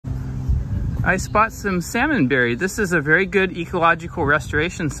I spot some salmonberry. This is a very good ecological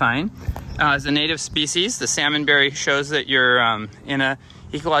restoration sign. As a native species, the salmonberry shows that you're in a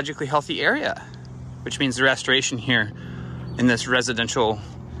ecologically healthy area, which means the restoration here in this residential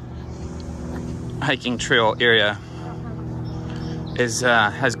hiking trail area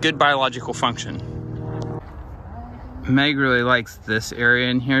has good biological function. Meg really likes this area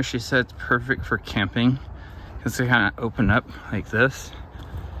in here. She said it's perfect for camping because they kind of open up like this,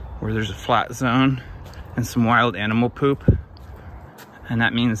 where there's a flat zone and some wild animal poop. And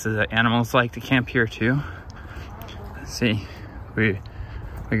that means that animals like to camp here too. Let's see, we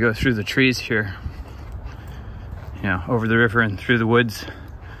go through the trees here, you know, over the river and through the woods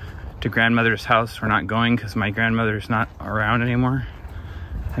to grandmother's house. We're not going because my grandmother's not around anymore,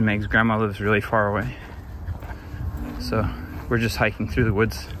 and Meg's grandma lives really far away. So we're just hiking through the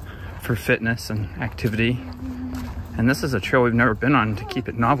woods for fitness and activity. And this is a trail we've never been on to keep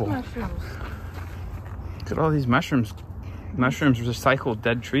it novel. Mushrooms. Look at all these mushrooms. Mushrooms recycle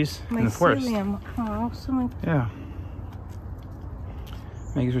dead trees in the forest. Oh, someone... Yeah.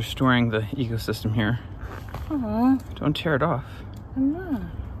 Meg's restoring the ecosystem here. Oh, Don't tear it off. I'm not.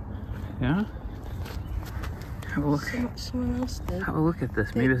 Yeah? Have a look. Someone else did. Have a look at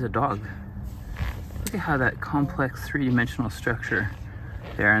this. Maybe it's a dog. Look at how that complex three-dimensional structure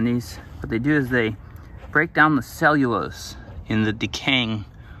there. And these, what they do is they break down the cellulose in the decaying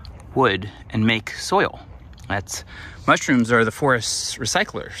wood and make soil. Mushrooms are the forest's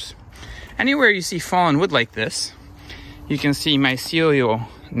recyclers. Anywhere you see fallen wood like this, you can see mycelial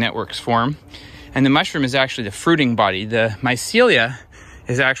networks form. And the mushroom is actually the fruiting body. The mycelia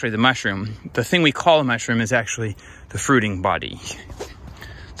is actually the mushroom. The thing we call a mushroom is actually the fruiting body.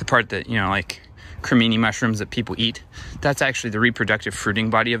 The part that, you know, like cremini mushrooms that people eat, that's actually the reproductive fruiting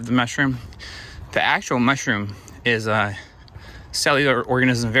body of the mushroom. The actual mushroom is a cellular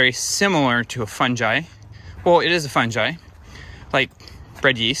organism very similar to a fungi. Well, it is a fungi, like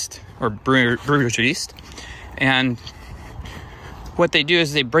bread yeast or brewer's yeast. And what they do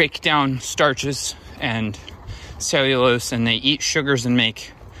is they break down starches and cellulose, and they eat sugars and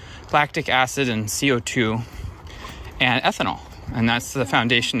make lactic acid and CO2 and ethanol. And that's the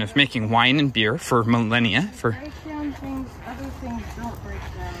foundation of making wine and beer for millennia. Break down things, other things don't break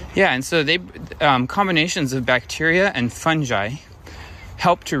down. Yeah, and so they combinations of bacteria and fungi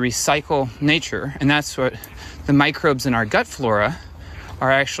help to recycle nature, and that's what the microbes in our gut flora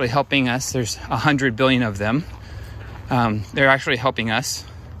are actually helping us. There's 100 billion of them. They're actually helping us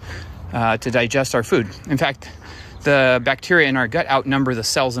to digest our food. In fact, the bacteria in our gut outnumber the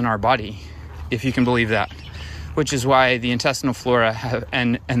cells in our body, if you can believe that, which is why the intestinal flora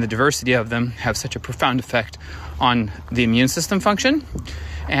and the diversity of them have such a profound effect on the immune system function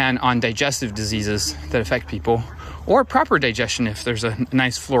and on digestive diseases that affect people, or proper digestion if there's a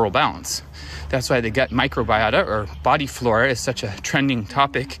nice floral balance. That's why the gut microbiota or body flora is such a trending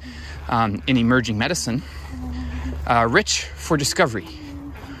topic in emerging medicine, rich for discovery,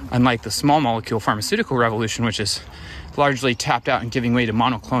 unlike the small molecule pharmaceutical revolution, which is largely tapped out and giving way to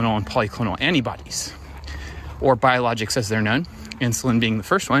monoclonal and polyclonal antibodies, or biologics as they're known, insulin being the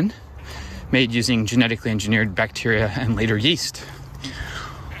first one, made using genetically engineered bacteria and later yeast.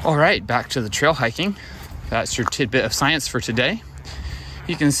 All right, back to the trail hiking. That's your tidbit of science for today.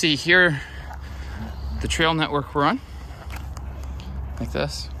 You can see here the trail network we're on, like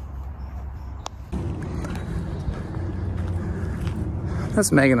this.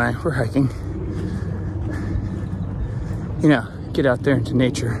 That's Meg and I, we're hiking. You know, get out there into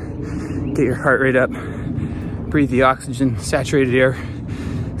nature, get your heart rate up, breathe the oxygen, saturated air.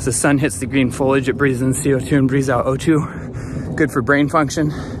 As the sun hits the green foliage, it breathes in CO2 and breathes out O2. Good for brain function,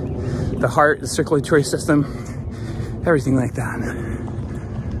 the heart, the circulatory system, everything like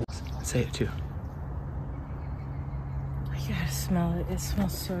that. Say it too. I gotta smell it. It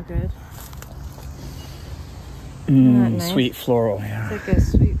smells so good. Nice? Sweet floral, yeah. It's like a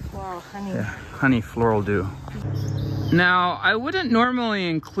sweet floral honey. Yeah, honey floral dew. Now, I wouldn't normally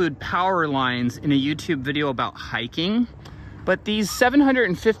include power lines in a YouTube video about hiking, but these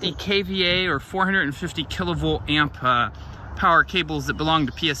 750 kVA or 450 kilovolt amp power cables that belong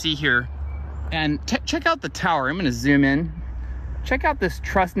to PSE here. And check out the tower. I'm gonna zoom in. Check out this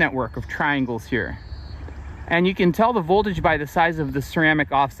truss network of triangles here. And you can tell the voltage by the size of the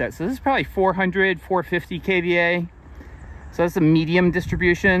ceramic offset. So this is probably 400, 450 kVA. So that's a medium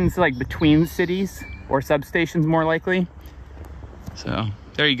distribution. It's like between cities or substations more likely. So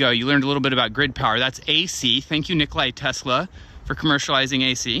there you go. You learned a little bit about grid power. That's AC. Thank you, Nikolai Tesla, for commercializing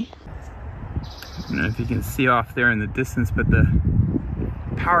AC. I don't know if you can see off there in the distance, but the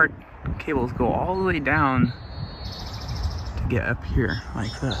power cables go all the way down to get up here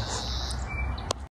like this.